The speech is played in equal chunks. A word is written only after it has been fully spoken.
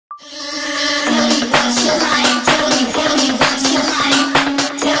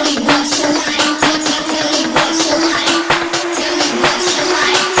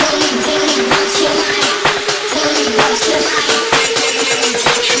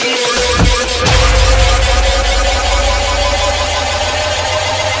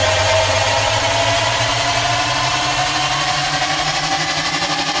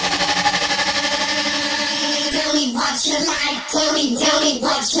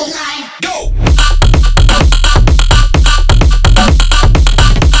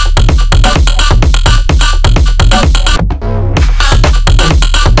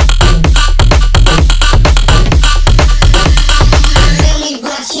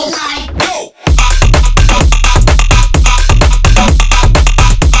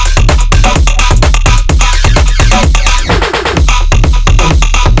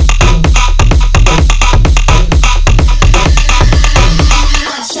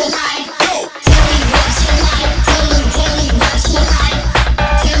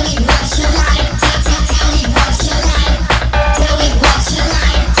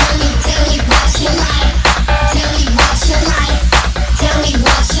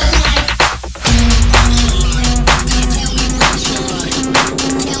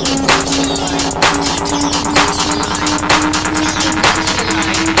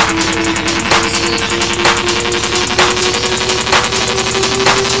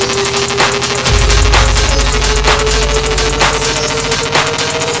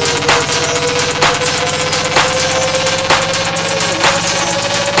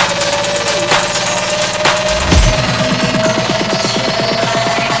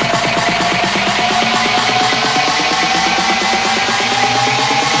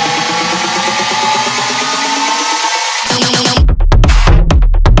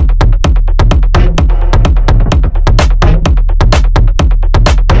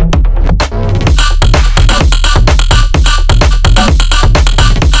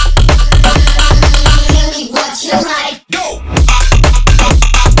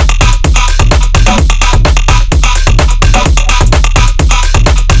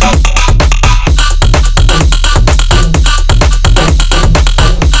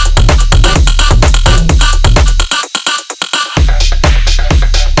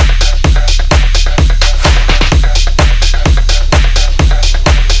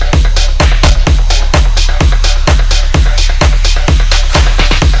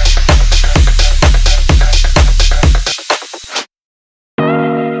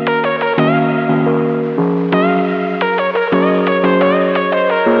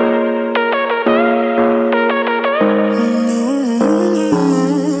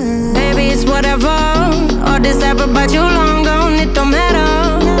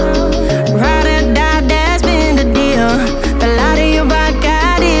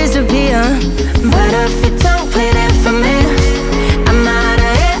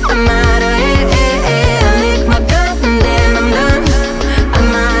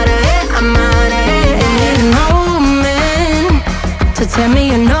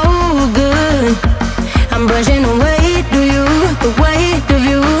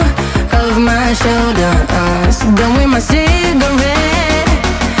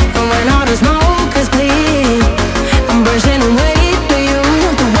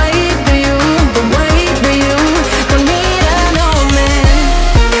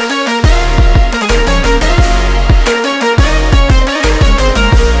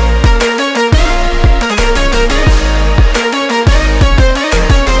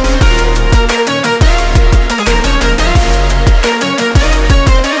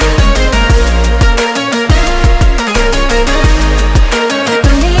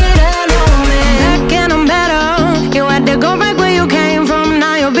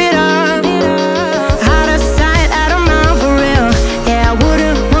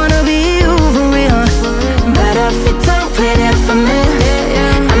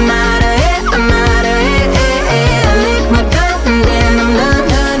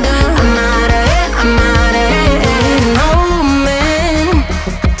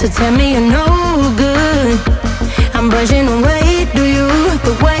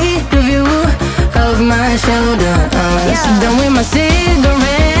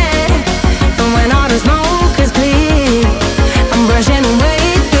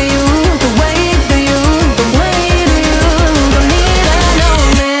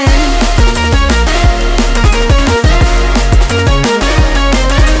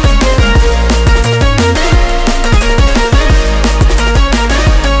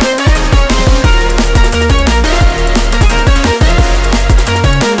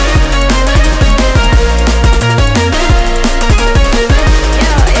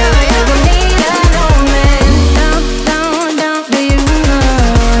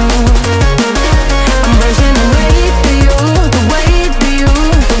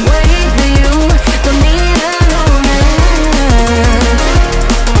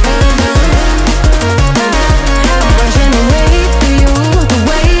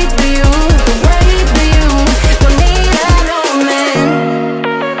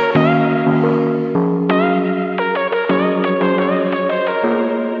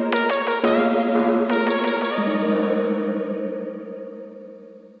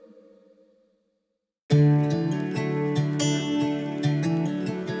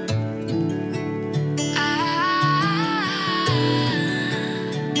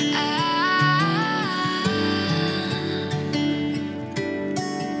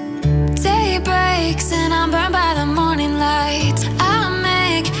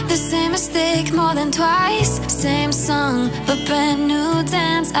twice, same song, but brand new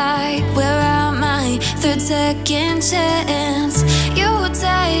dance. I wear out my third second chance. You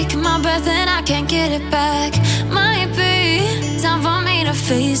take my breath and I can't get it back. Might be time for me to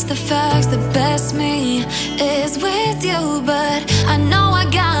face the facts. The best me is with you, but I know I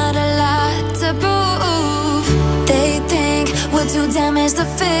got a lot to prove. They think we're too damaged to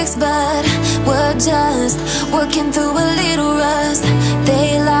fix, but we're just working through a little rust. They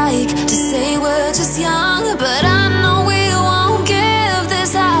like to say we're just young, but I know we won't give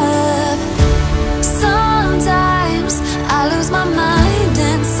this up. Sometimes I lose my mind,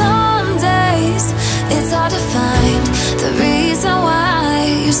 and some days it's hard to find the reason why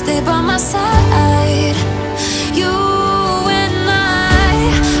you stay by my side. You and I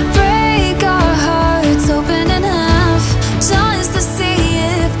break our hearts open in half, just to see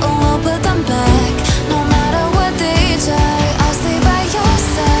if we'll put them back. No matter what they try, I'll stay by your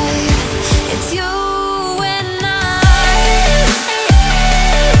side. It's you and I.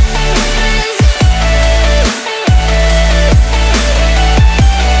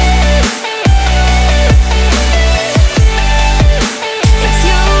 It's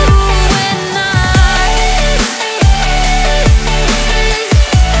you and I.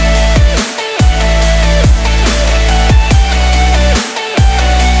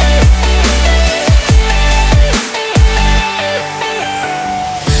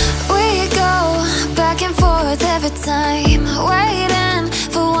 We go back and forth every time, waiting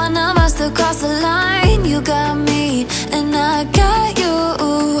for one of us to cross the line. You got me and I got you,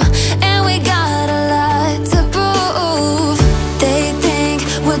 and we got a lot to prove. They think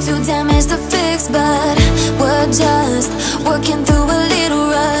we're too damaged to fix, but we're just working through a little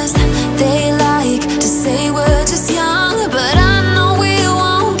rust. They like to say we're just young, but I know we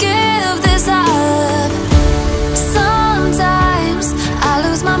won't give this up. Sometimes I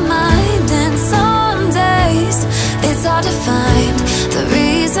lose my mind, and some days it's hard to find the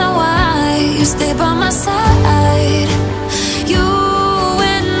reason why you stay by my side. You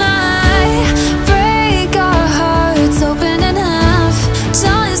and I break our hearts open in half,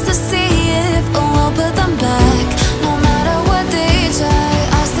 just to see if we'll put them back. No matter what they try,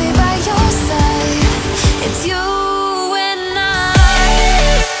 I'll stay by your side. It's you and I.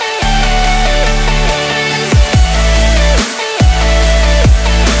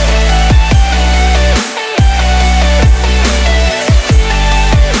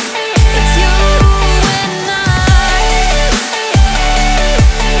 It's you and I. It's you and I.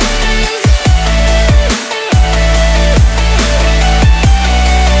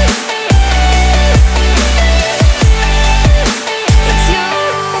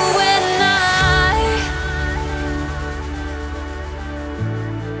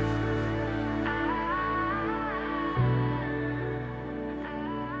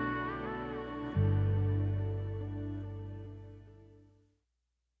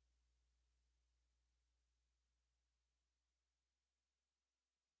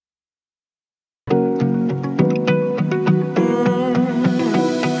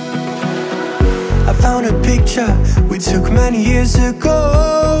 I found a picture we took many years ago,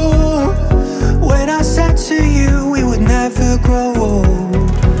 when I said to you we would never grow old.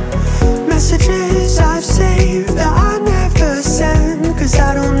 Messages I've saved that I never sent, cause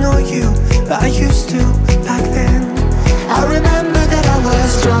I don't know you, but I used to back then. I remember that I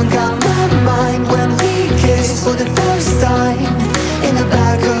was drunk out my mind when we kissed for the first time. In the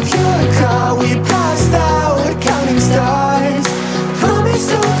back of your car we passed out counting stars.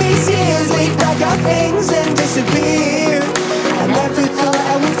 Promised all these years we'd pack our things and disappear. I never thought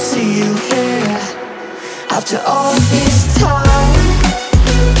I would see you here after all this time.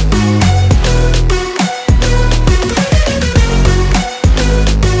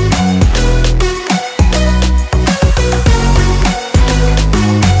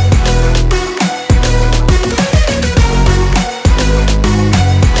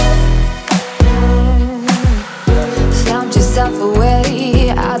 Found yourself a way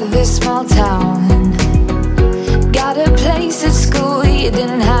out of this small town. Got a place at school you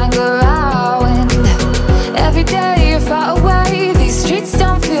didn't hang around. Every day you're far away, these streets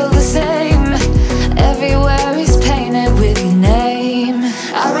don't feel the same. Everywhere is painted with your name.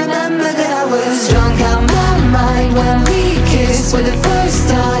 I remember that I was drunk out my mind when we kissed for the first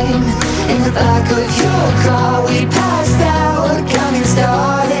time. In the back of your car we passed out counting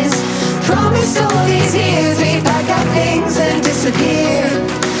stars. Promised all these years we'd pack our things and disappear.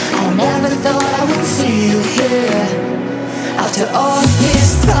 I never thought I would see you here after all this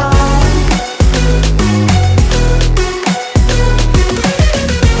time.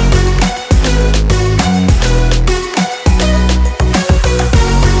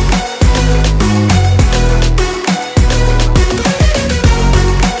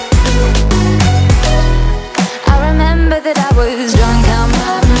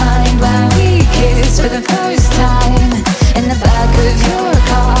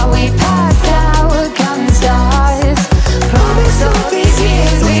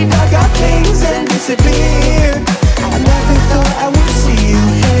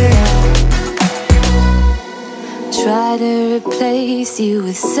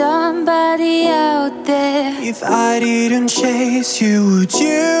 If I didn't chase you, would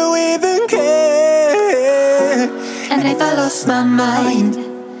you even care? And if I lost my mind,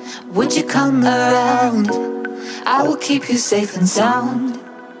 would you come around? I will keep you safe and sound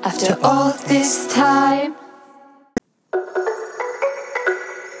after all this time.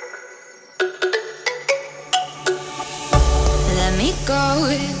 Let me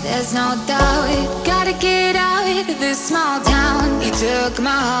go, there's no doubt. Gotta get out of this small town. You took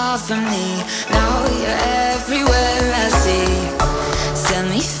my heart from me, now you're everywhere I see. Set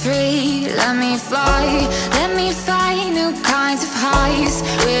me free, let me fly. Let me find new kinds of highs.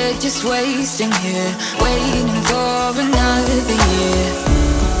 We're just wasting here, waiting for another year.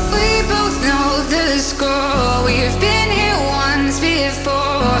 We both know the score. We've been here once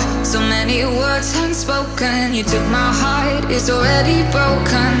before. So many words unspoken. You took my heart, it's already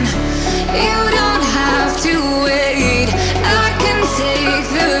broken. You don't have to wait, I can take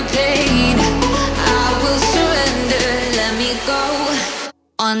the pain. I will surrender, let me go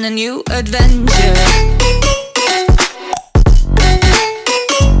on a new adventure.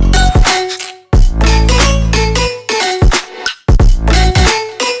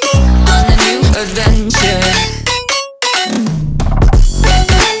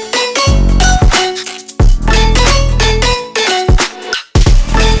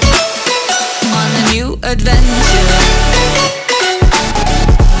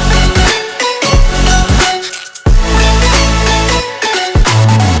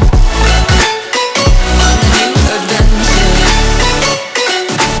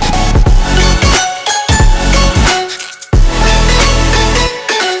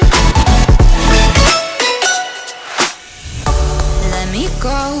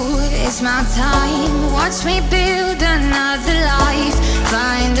 It's my time, watch me build another life.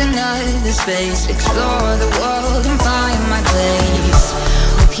 Find another space, explore the world and find my place.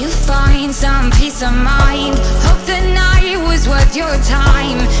 Hope you find some peace of mind. Hope the night was worth your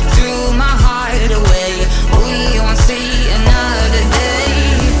time. Threw my heart away, we won't see another day.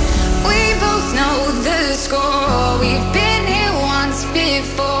 We both know the score, we've been here once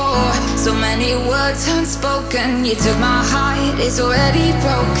before. So many words unspoken. You took my heart, it's already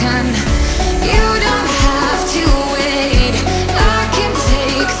broken. You don't have to wait, I can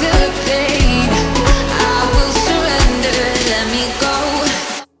take the pain. I will surrender, let me go.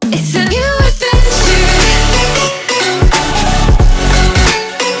 It's a new adventure.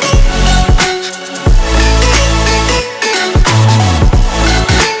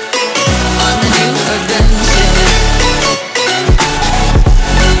 On a new adventure.